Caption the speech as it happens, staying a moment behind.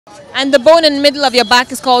And the bone in the middle of your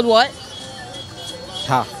back is called what?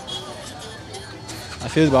 Ha. I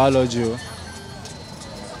failed biology.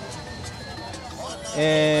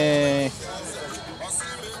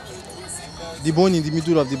 The bone in the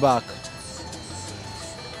middle of the back.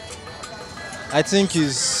 I think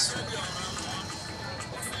is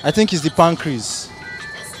the pancreas.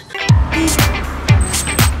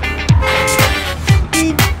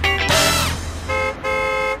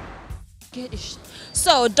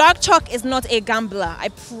 So, Dark Chalk is not a gambler. I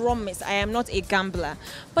promise, I am not a gambler.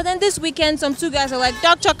 But then this weekend, some two guys are like,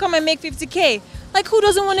 Dark Chalk, come and make 50K. Like, who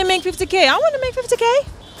doesn't want to make 50K? I want to make 50K.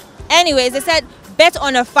 Anyways, they said, bet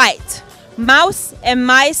on a fight. Mouse and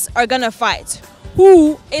mice are going to fight.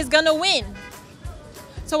 Who is going to win?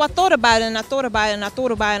 So I thought about it, and I thought about it, and I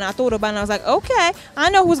thought about it, and I thought about it, and I was like, okay, I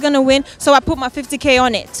know who's going to win. So I put my 50K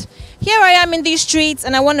on it. Here I am in these streets,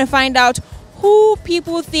 and I want to find out who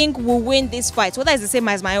people think will win this fight. Whether it's the same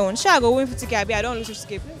as my own. Sure, I go win 50K. I don't lose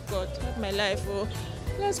 50K. God, that's my life. Oh.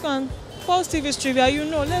 Let's go on. Pulse TV Strivia, you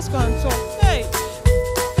know. Let's go on. So, hey.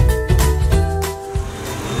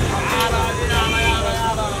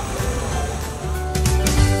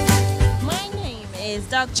 My name is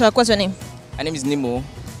Dark Chalk. What's your name? My name is Nemo.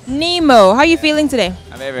 Nemo. How are you feeling today?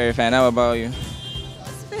 I'm very, very fine. How about you?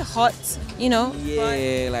 It's a bit hot, you know.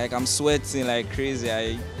 Yeah, like I'm sweating like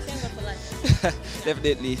crazy.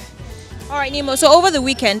 Definitely. All right, Nemo. So over the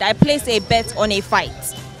weekend, I placed a bet on a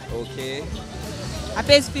fight. Okay. I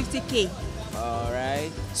placed 50K. All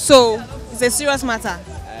right. So it's a serious matter.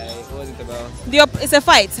 What was it about? It's a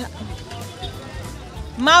fight.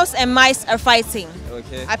 Mouse and mice are fighting.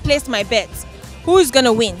 Okay. I placed my bet. Who's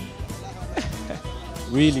gonna win?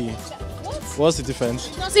 Really? What's the difference?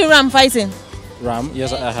 You don't see ram fighting. Ram?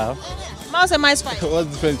 Yes, I have. Mouse and mice fight. What's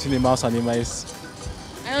the difference between a mouse and a mice?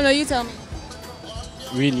 I don't know. You tell me.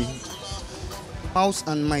 Really? Mouse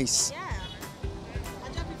and mice. Yeah.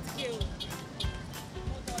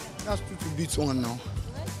 That's 2 to beat 1 now.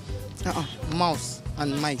 Mouse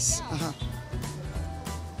and mice.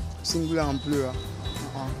 Singular and plural.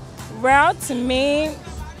 Well, to me,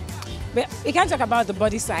 we can't talk about the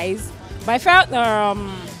body size, but I felt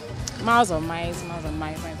mouse or mice.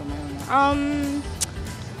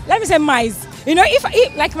 Let me say mice. You know, if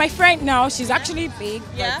like my friend now, she's actually big.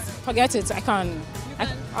 Yeah. But forget it. I can't.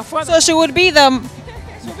 So she would be the.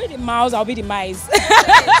 She'll be the mouse. I'll be the mice.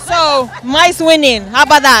 So mice winning. How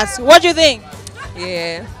about that? What do you think?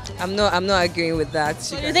 Yeah, I'm not agreeing with that.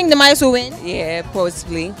 So you think the mice will win? Yeah,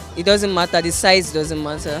 possibly. It doesn't matter. The size doesn't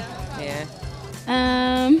matter. Yeah.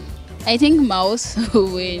 I think mouse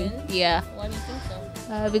will win. Yeah. Why do you think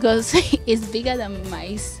so? Because it's bigger than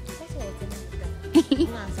mice.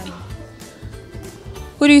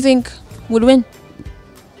 Who do you think would win?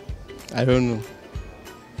 I don't know.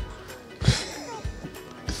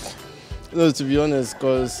 No, to be honest,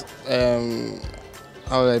 because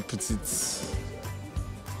how would I put it?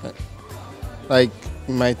 Like,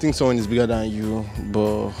 you might think someone is bigger than you,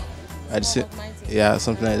 but I'd say, yeah,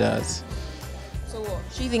 something like that. So what?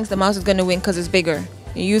 She thinks the mouse is going to win because it's bigger.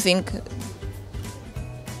 You think?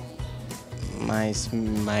 Mice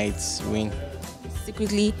might win.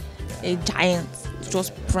 Secretly a giant.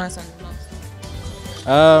 Just prance on the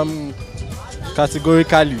mouse.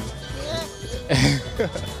 Categorically.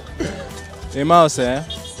 A mouse, eh?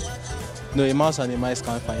 No, a mouse and a mice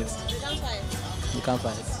can't fight. They can't fight. You can't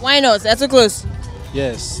fight. Why not? They're too close.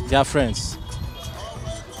 Yes, they are friends.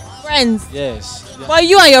 Friends. Yes. But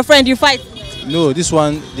you and your friend, you fight. No, this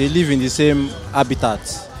one, they live in the same habitat.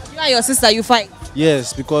 You and your sister, you fight.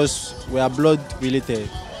 Yes, because we are blood related.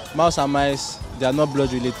 Mouse and mice, they are not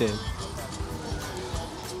blood related.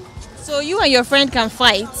 So you and your friend can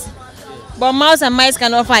fight, but mouse and mice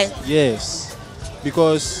cannot fight. Yes,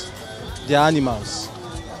 because they are animals,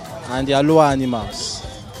 and they are lower animals,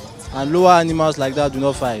 and lower animals like that do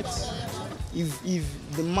not fight. If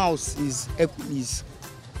the mouse is Hercules,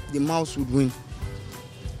 the mouse would win.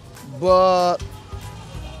 But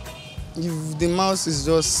if the mouse is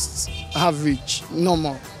just average,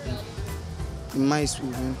 normal, the mice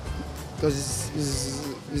will win. Because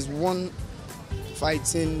it's one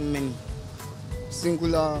fighting many.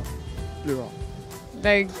 Singular, plural.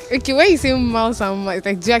 Like, okay, when you say mouse and mice,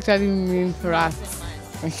 like, do you actually mean rats?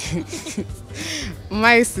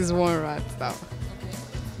 Mice is one rat now.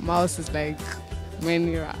 Mouse is like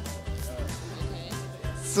many rats.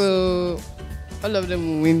 So all of them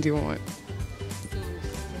will win the one.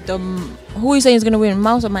 Who are you saying is going to win,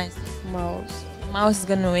 mouse or mice? Mouse. Mouse is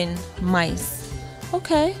going to win mice.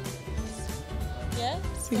 Okay. Yeah?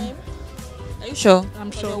 Same. Are you sure?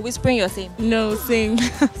 I'm sure. You're whispering your same. No, same.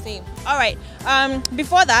 Same. All right.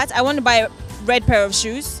 Before that, I want to buy red pair of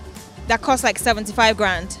shoes that cost like 75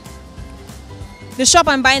 grand. The shop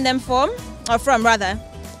I'm buying them from,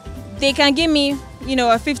 they can give me, you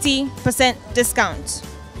know, a 50% discount.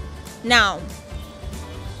 Now,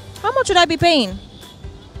 how much would I be paying?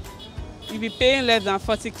 You'll be paying less than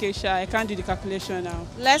 40K, Sha. I can't do the calculation now.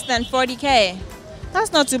 Less than 40K.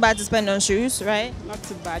 That's not too bad to spend on shoes, right? Not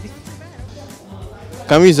too bad.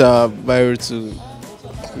 Can we use a buyer to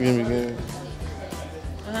begin?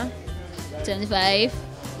 25.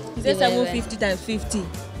 Is it 750 times 50?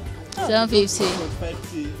 750.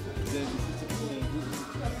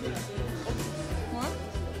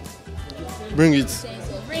 Bring it.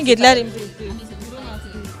 Bring it, let him do it.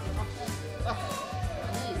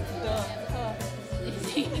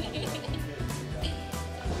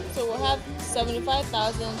 So we'll have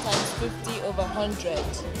 75,000 times 50 over 100.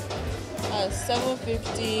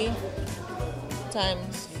 750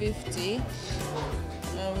 times 50.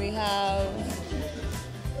 And we have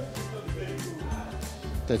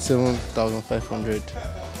 37,500.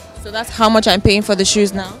 So that's how much I'm paying for the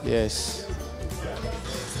shoes now? Yes.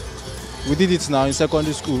 We did it now in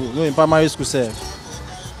secondary school, no, in primary school, sir.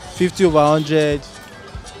 50 over 100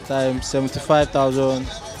 times 75,000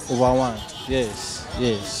 over 1. Yes,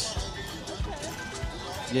 yes,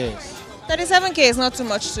 yes. 37K is not too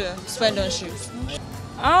much to spend on shoes.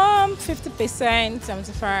 50%,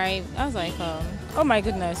 75. That's like oh my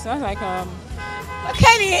goodness. That's like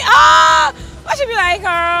Kenny. That should be like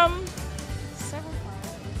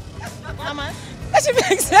 7.5. How much? That should be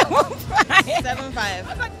like 7.5. 7.5.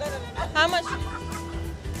 How much?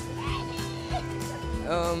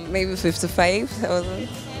 Maybe 55,000.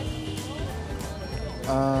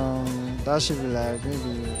 That should be like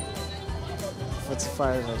maybe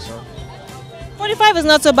 45 or so. 45 is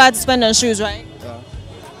not so bad to spend on shoes, right? Yeah.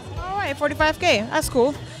 All right, 45K. That's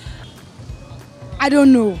cool. I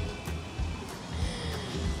don't know.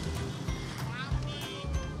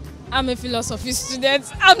 I'm a philosophy student.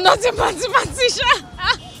 I'm not a mathematician.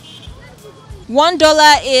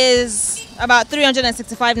 $1 is about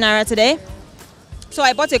 365 naira today. So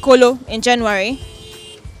I bought a colo in January.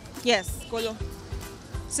 Yes, colo.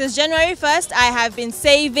 Since January 1st, I have been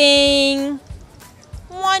saving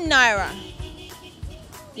 1 naira.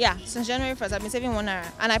 Yeah, since January 1st, I've been saving 1 naira.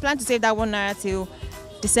 And I plan to save that 1 naira till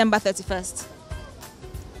December 31st.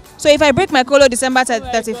 So if I break my colo December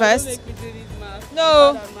 31st,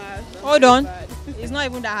 no, hold on, it's not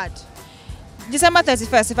even that hard. December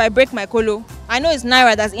 31st, if I break my colo, I know it's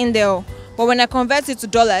naira that's in there, but when I convert it to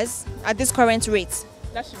dollars at this current rate,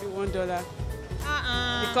 That should be $1.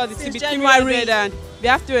 Because it's since between January. 100 and we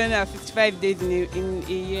have 365 days in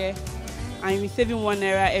a year, and we're saving 1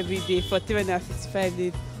 naira every day for 365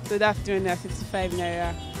 days. So that's 365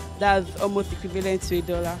 naira. That's almost equivalent to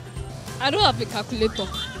 $1. I don't have a calculator.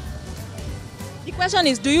 The question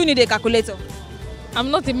is, do you need a calculator?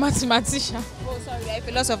 I'm not a mathematician. Oh, sorry, you're a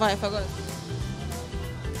philosopher, I forgot.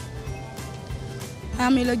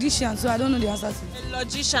 I'm a logician, so I don't know the answer to it. A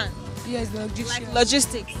logician, Yes, logician. like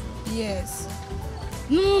logistics, Yes.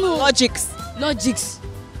 No. logics. Logics.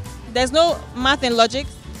 There's no math in logics.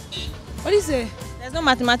 What do you say? There's no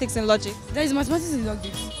mathematics in logic. There is mathematics in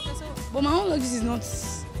logics. But my own logics is not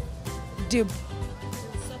deep.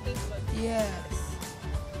 Yes.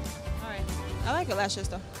 Alright. I like your lashes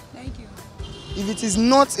though. Thank you. If it is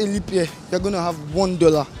not a leap year, you're going to have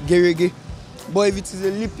 $1, gerege. But if it is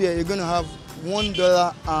a leap year, you're going to have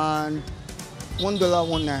 $1 and $1,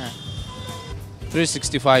 1 naira.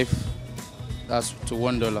 365. That's to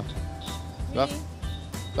 $1. You have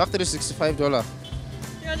 $365.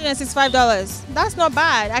 $365. That's not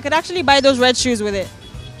bad. I could actually buy those red shoes with it.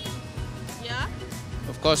 Yeah?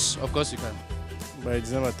 Of course you can. By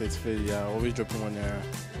December 31st, yeah, always dropping 1 naira.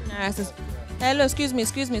 Nah, hello, excuse me.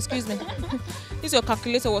 This your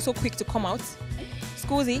calculator was so quick to come out.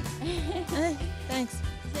 Scusi. Thanks.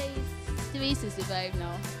 So it's 365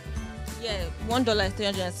 now. Yeah, $1 is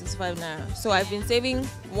 365 naira. So I've been saving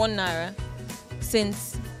 1 naira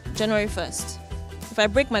since January 1st. If I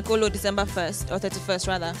break my colo December 1st or 31st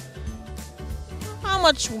rather, how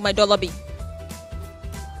much will my dollar be?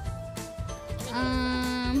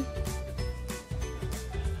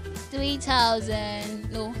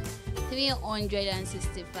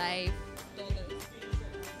 365,000.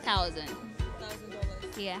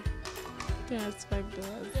 Yeah. $365.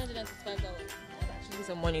 $365. That's actually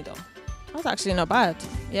some money though. That's actually not bad.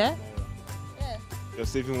 Yeah? You're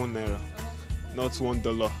saving 1 naira, not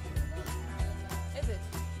 $1. Is it?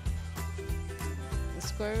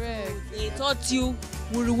 It's correct. They taught you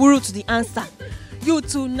wuru wuru to the answer. You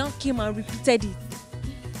two now came and repeated it.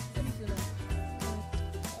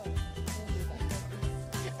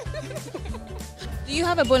 Do you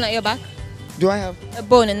have a bone at your back? Do I have A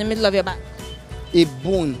bone in the middle of your back? a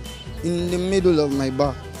bone in the middle of my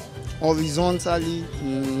back? Horizontally,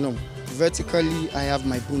 no. Vertically, I have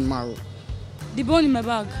my bone marrow. The bone in my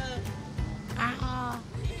bag.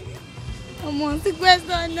 Come on, the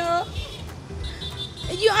question, no.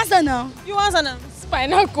 You answer now. You answer now.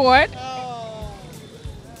 Spinal cord. Oh.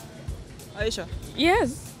 Are you sure?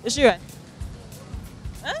 Yes. Is she right?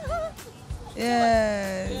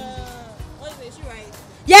 Yes. What is it? Is she right?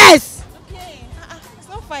 Yes. Okay. It's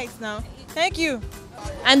not fights now. Thank you.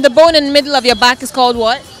 And the bone in the middle of your back is called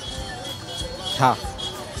what? Ha.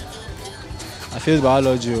 I failed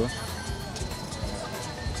biology.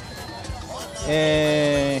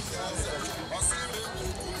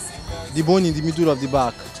 The bone in the middle of the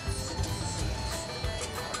back.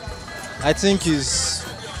 I think is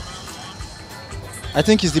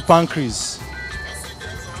the pancreas.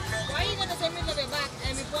 Why are you gonna say middle of your back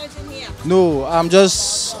and be pointing here? No, I'm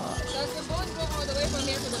just. Does the bone go all the way from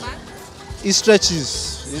here to the back? It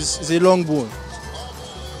stretches. It's a long bone.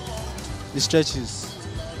 It stretches.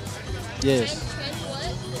 Yes.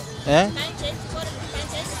 Eh? What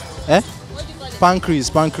is it? Eh? What do you call it?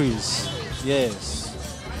 Pancreas. Yes.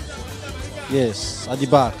 Yes, at the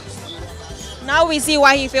back. Now we see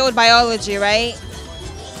why he failed biology, right?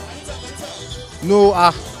 No,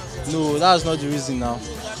 no, that's not the reason now.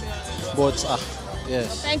 But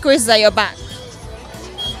yes. Pancreas is at your back.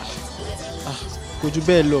 Could you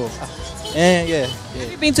bear low? Yeah.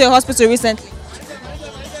 Have you been to a hospital recently?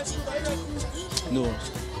 No.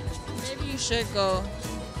 Maybe you should go.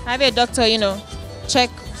 Have your doctor, check.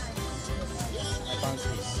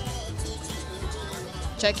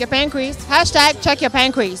 Check your pancreas. Hashtag check your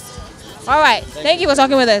pancreas. All right. Thank you for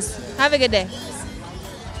talking with us. Have a good day.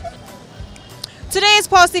 Today's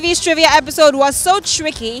Pulse TV's trivia episode was so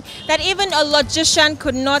tricky that even a logician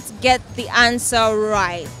could not get the answer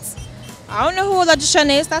right. I don't know who a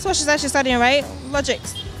logician is. That's what she said she's studying, right?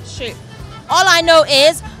 Logics. Shit. All I know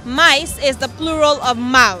is mice is the plural of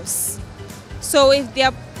mouse. So if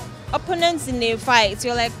they're opponents in a fight,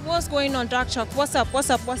 you're like, what's going on, Dark Chalk? What's up?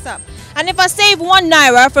 And if I save 1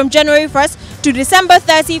 naira from January 1st to December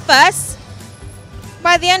 31st,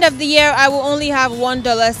 by the end of the year, I will only have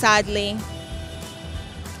 $1, sadly.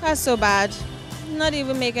 That's so bad. Not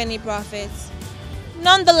even make any profits.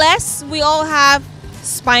 Nonetheless, we all have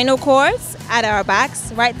spinal cords at our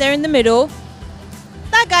backs, right there in the middle.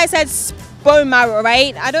 That guy said bone marrow,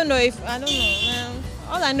 right? I don't know.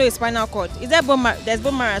 All I know is spinal cord. Is there bone marrow? There's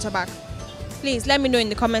bone marrow at your back. Please let me know in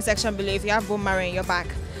the comment section below if you have bone marrow in your back.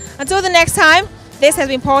 Until the next time, this has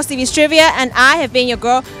been Pulse TV's Trivia, and I have been your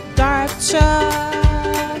girl, Dark Chalk.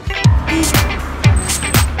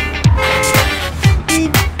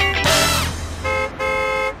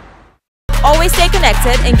 Always stay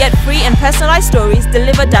connected and get free and personalized stories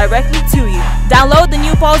delivered directly to you. Download the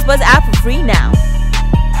new Pulse Buzz app for free now.